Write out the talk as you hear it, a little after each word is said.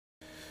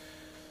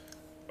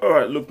All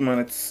right, look, man,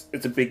 it's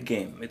a big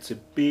game. It's a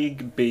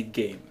big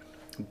game,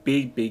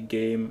 big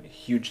game,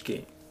 huge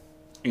game.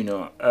 You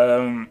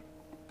know,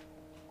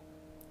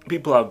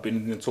 people have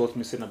been talking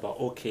me saying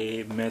about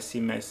okay,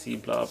 Messi,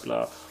 blah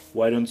blah.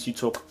 Why don't you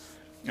talk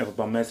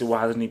about Messi?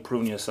 Why hasn't he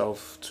proven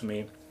yourself to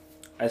me?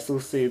 I still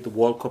say the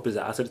World Cup is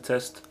an acid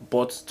test,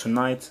 but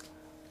tonight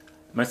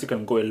Messi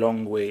can go a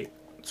long way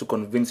to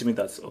convince me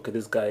that okay,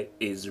 this guy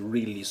is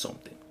really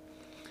something.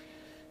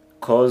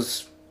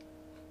 Cause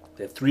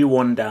they're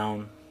 3-1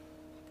 down,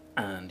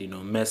 and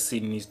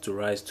Messi needs to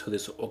rise to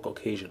this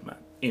occasion, man.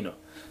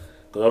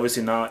 Because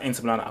obviously now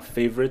Inter Milan are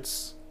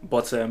favorites,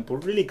 but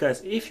really,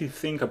 guys, if you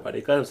think about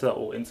it, guys say that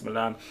Inter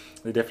Milan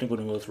they're definitely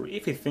going to go through.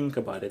 If you think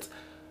about it,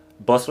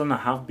 Barcelona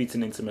have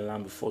beaten Inter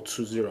Milan before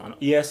 2-0, and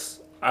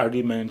yes, I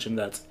already mentioned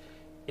that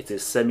it's a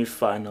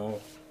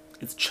semi-final,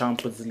 it's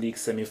Champions League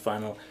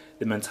semi-final.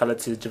 The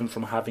mentality is different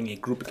from having a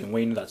group game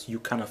where you know that you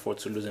can't afford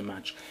to lose a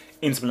match.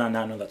 Inter Milan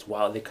now know that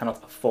wow, they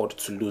cannot afford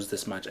to lose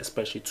this match,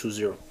 especially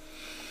 2-0.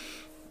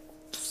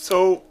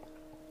 So,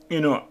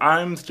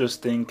 I'm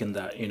just thinking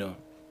that,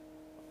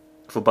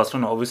 for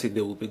Barcelona, obviously they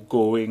will be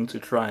going to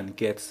try and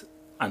get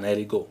an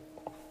early goal.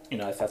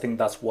 I think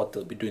that's what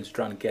they'll be doing, to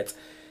try and get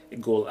a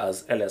goal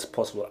as early as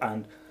possible.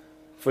 And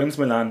for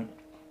Inter Milan,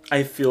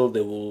 I feel they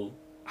will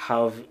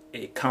have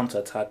a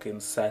counter-attacking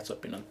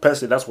setup.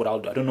 Personally, that's what I'll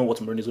do. I don't know what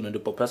Mourinho's going to do,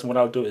 but personally,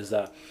 what I'll do is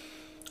that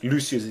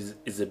Lucio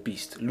is a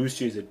beast.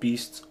 Lucio is a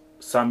beast.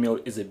 Samuel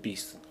is a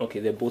beast. Okay,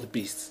 they're both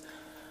beasts.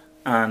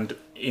 And,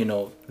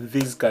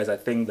 these guys, I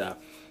think that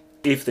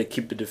if they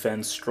keep the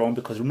defense strong,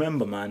 because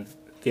remember, man,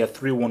 they are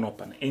 3-1 up,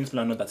 and Inter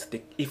Milan know that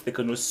if they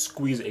can just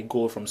squeeze a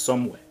goal from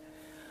somewhere,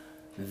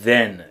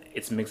 then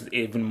it makes it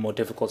even more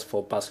difficult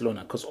for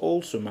Barcelona. Because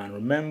also, man,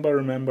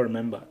 remember,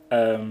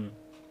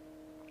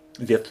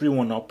 they're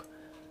 3-1 up,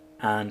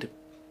 and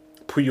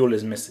Puyol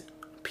is missing.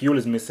 Puyol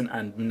is missing,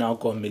 and we now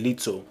got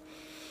Milito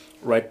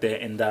right there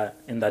in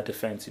that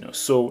defense.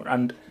 So,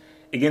 and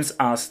against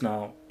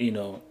Arsenal,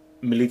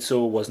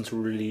 Milito wasn't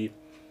really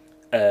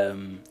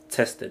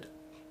tested.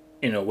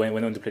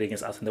 When they played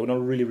against Arsenal, they were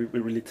not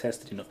really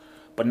tested.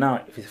 But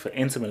now, if it's for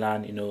Inter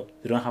Milan,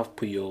 they don't have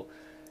Puyol.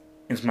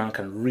 Inter Milan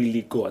can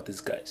really go at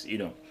these guys.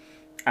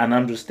 And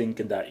I'm just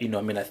thinking that,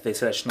 like they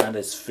said that Schneider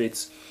is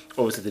fit.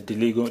 Obviously, the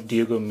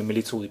Diego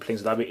Milito will be playing,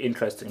 so that'll be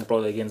interesting,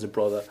 brother against a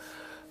brother.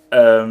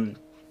 But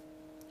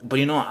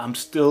I'm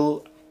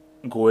still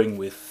going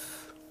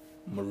with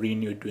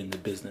Mourinho doing the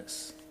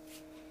business.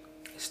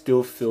 I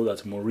still feel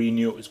that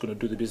Mourinho is going to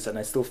do the business, and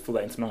I still feel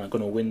that Inter Milan are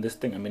going to win this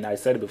thing. I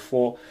said it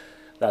before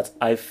that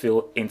I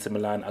feel Inter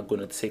Milan are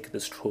going to take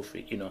this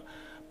trophy.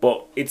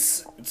 But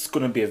it's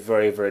going to be a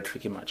very, very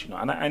tricky match.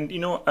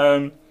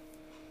 And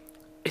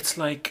it's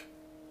like,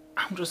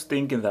 I'm just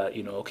thinking that,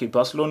 okay,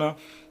 Barcelona,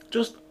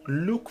 just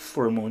look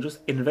for a moment, just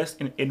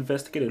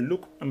investigate it,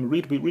 look,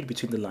 read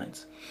between the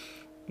lines.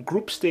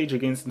 Group stage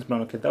against Inter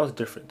Milan, okay, that was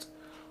different.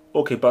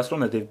 Okay,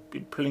 Barcelona, they've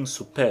been playing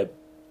superb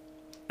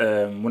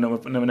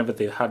whenever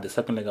they had the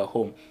second leg at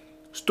home.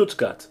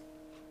 Stuttgart,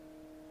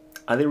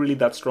 are they really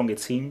that strong a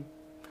team?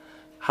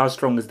 How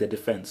strong is their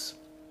defense?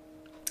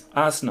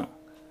 Arsenal,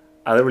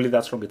 are they really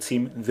that strong a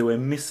team? They were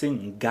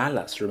missing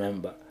Gallas,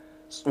 remember,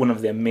 one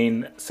of their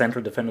main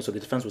central defenders, so the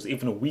defense was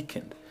even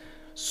weakened.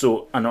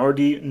 So an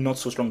already not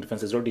so strong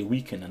defense is already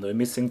weakened, and they were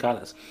missing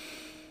Gallas.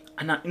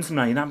 And now Inter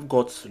Milan, have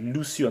got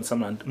Lucio and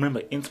someone.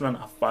 Remember, Inter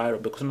Milan are fired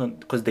up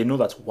because they know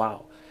that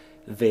wow,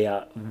 they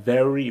are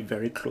very,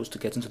 very close to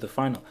getting to the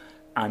final,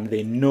 and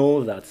they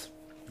know that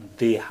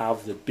they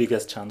have the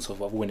biggest chance of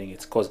winning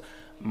it because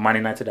Man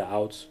United are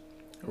out,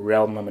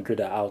 Real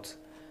Madrid are out,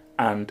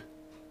 and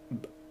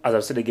as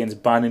I've said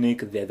against Bayern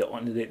Munich,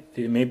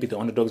 they may be the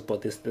underdogs,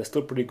 but they're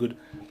still pretty good.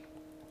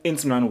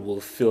 Inter Milan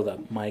will feel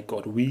that, my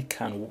God, we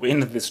can win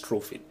this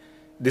trophy.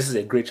 This is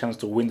a great chance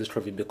to win this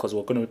trophy because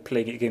we're going to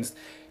play against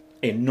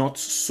a not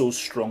so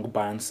strong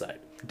Bayern side.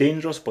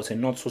 Dangerous, but a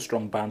not so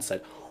strong Bayern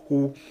side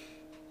who,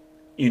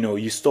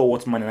 you saw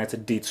what Man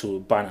United did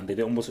to Bayern and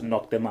they almost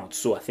knocked them out.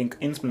 So I think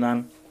Inter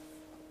Milan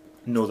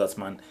know that,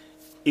 man,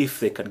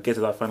 if they can get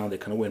to that final, they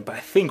can win. But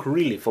I think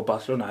really for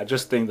Barcelona, I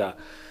just think that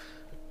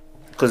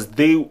because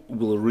they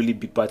will really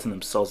be biting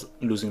themselves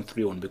losing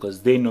 3-1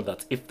 because they know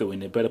that if they were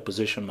in a better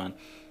position, man,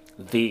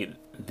 they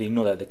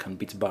know that they can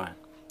beat Bayern.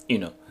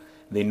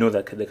 They know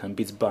that they can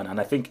beat Bayern. And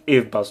I think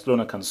if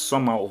Barcelona can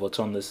somehow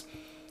overturn this,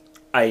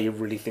 I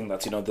really think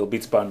that, they'll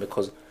beat Bayern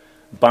because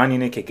Bayern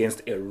Munich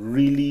against a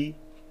really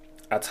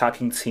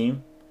attacking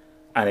team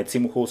and a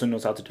team who also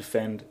knows how to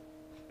defend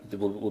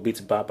will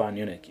beat Bayern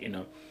Munich,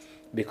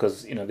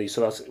 because, they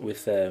saw that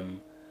with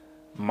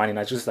Man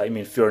United, just like,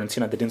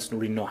 Fiorentina, they didn't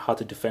really know how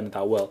to defend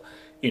that well,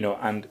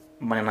 and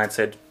Man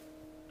United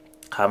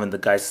having the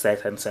guys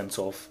set and sent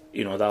off,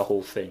 that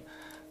whole thing.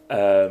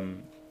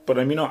 But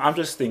I'm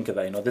just thinking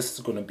that this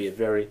is going to be a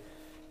very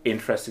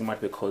interesting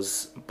match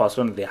because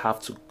Barcelona they have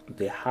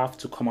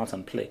to come out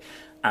and play,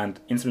 and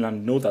Inter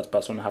Milan know that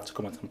Barcelona have to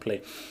come out and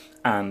play,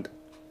 and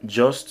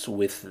just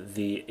with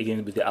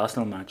the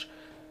Arsenal match,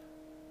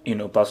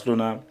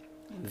 Barcelona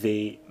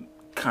they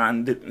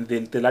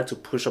they like to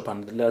push up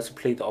and they like to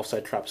play the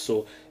offside trap.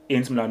 So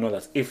Inter Milan know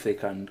that if they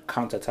can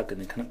counter-attack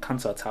and they can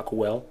counter-attack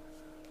well,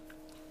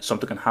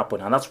 something can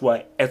happen. And that's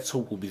why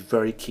Eto'o will be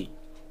very key.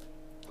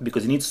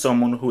 Because you need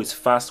someone who is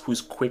fast, who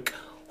is quick,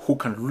 who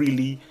can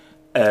really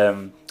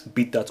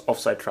beat that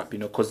offside trap,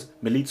 because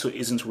Milito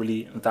isn't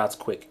really that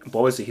quick. But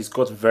obviously, he's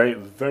got very,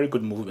 very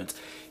good movement.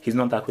 He's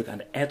not that quick.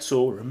 And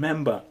Eto'o,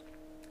 remember,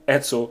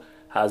 Eto'o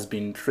has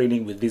been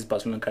training with these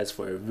Barcelona guys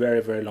for a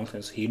very, very long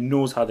time. So he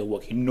knows how they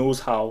work. He knows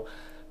how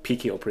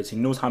PK operates. He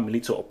knows how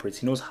Milito operates.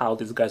 He knows how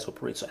these guys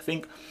operate. So I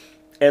think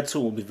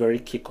Eto'o will be very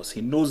key because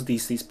he knows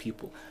these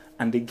people.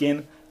 And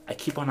again, I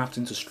keep on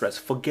having to stress,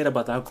 forget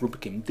about that group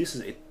game. This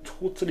is a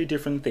totally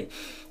different thing.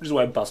 Which is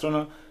why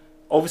Barcelona,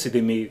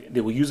 obviously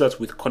they will use that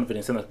with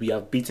confidence and that we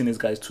have beaten these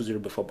guys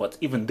 2-0 before, but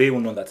even they will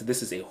know that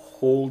this is a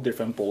whole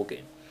different ball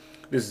game.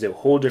 This is a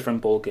whole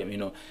different ball game.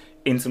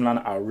 Inter Milan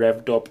are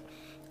revved up.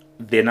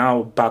 They're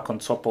now back on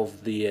top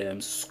of the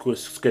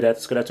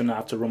Scudetto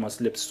after Roma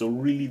slipped. So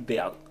really they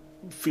are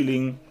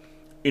feeling,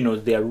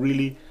 they are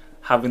really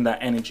having that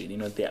energy.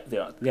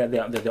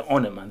 They're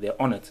on it, man.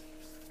 They're on it.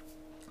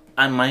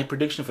 And my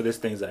prediction for this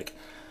thing is like,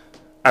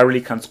 I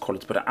really can't call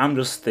it, but I'm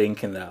just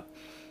thinking that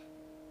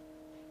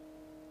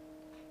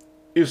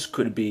this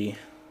could be,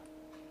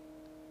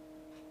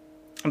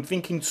 I'm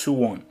thinking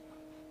 2-1.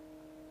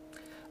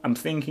 I'm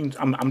thinking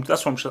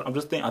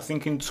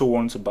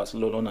 2-1 to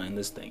Barcelona in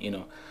this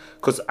thing,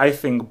 because I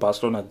think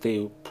Barcelona, that's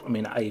the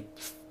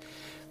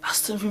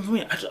thing for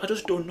me. I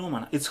just don't know,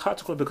 man. It's hard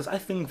to call because I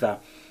think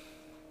that,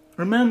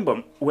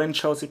 remember when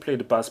Chelsea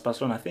played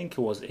Barcelona, I think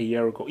it was a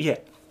year ago, yeah,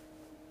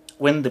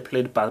 when they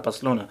played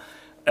Barcelona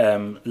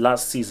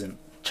last season,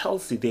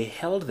 Chelsea, they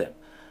held them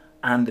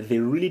and they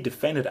really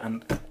defended.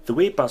 And the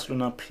way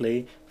Barcelona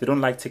play, they don't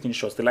like taking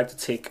shots. They like to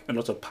take a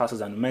lot of passes,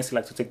 and Messi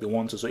likes to take the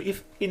 1-2. So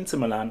if Inter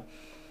Milan,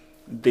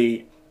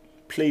 they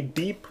play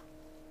deep,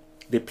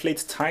 they play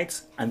it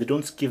tight, and they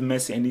don't give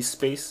Messi any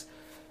space,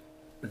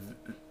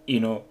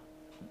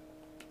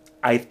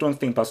 I don't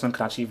think Barcelona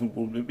can actually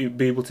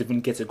be able to even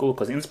get a goal,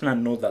 because Inter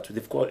Milan know that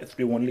they've got a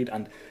 3-1 lead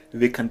and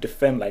they can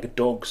defend like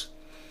dogs.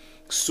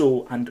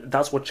 So, and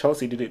that's what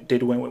Chelsea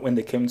did when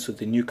they came to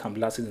the new camp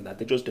last season, that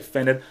they just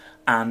defended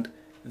and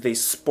they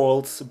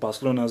spoiled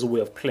Barcelona's way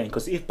of playing.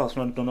 Because if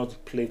Barcelona do not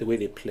play the way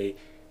they play,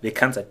 they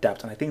can't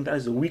adapt. And I think that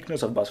is the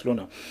weakness of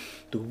Barcelona.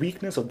 The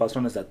weakness of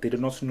Barcelona is that they do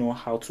not know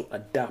how to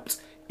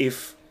adapt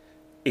if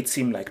a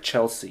team like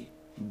Chelsea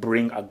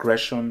bring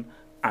aggression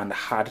and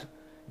hard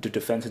the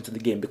defense into the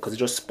game, because it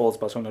just spoils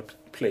Barcelona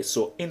play.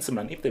 So Inter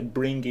Milan, if they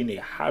bring in a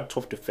hard,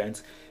 tough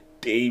defense,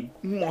 they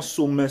must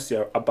so messy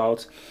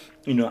about,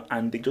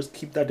 and they just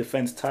keep that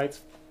defense tight.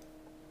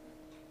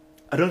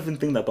 I don't even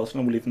think that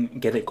Barcelona will even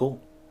get a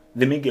goal.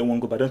 They may get one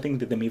goal, but I don't think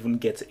that they may even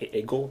get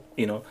a goal,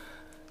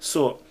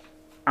 So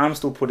I'm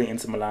still putting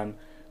Inter Milan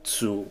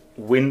to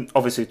win,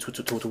 obviously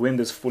to win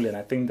this fully, and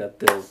I think that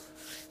they'll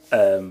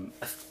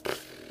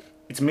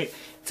it's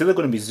either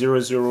going to be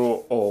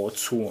 0-0 or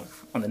 2-1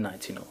 on the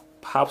night,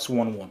 perhaps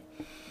 1-1.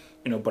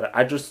 But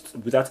I just,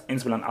 with that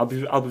Inter Milan,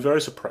 I'll be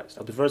very surprised.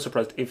 I'll be very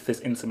surprised if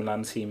this Inter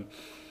Milan team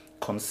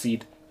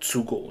concede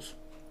 2 goals.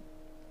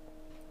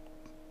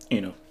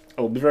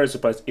 I'll be very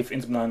surprised if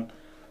Inter Milan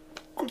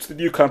go to the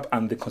new camp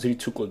and they concede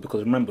 2 goals,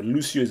 because remember,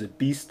 Lucio is a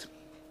beast,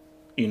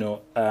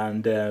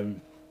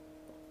 and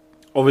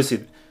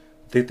obviously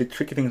the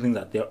tricky thing is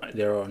that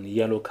they're on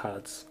yellow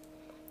cards.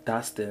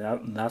 That's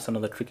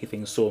another tricky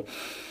thing. So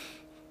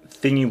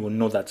Thingy will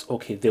know that,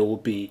 okay, there will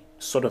be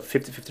sort of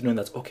 50-50 knowing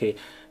that, okay,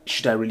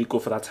 should I really go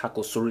for that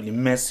tackle? So really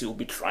Messi will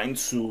be trying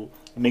to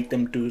make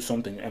them do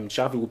something, and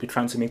Xavi will be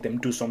trying to make them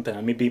do something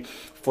and maybe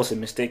force a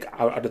mistake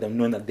out of them,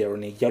 knowing that they're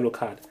on a yellow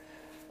card.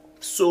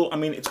 So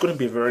it's going to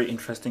be a very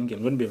interesting game.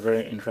 It's going to be a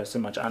very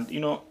interesting match, and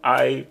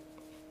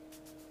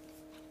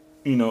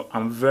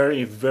I'm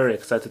very, very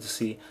excited to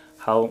see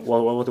how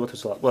what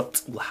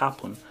will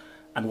happen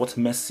and what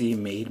Messi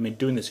may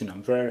do in this.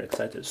 I'm very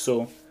excited.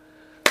 So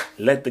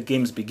let the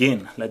games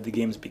begin. Let the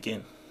games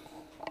begin.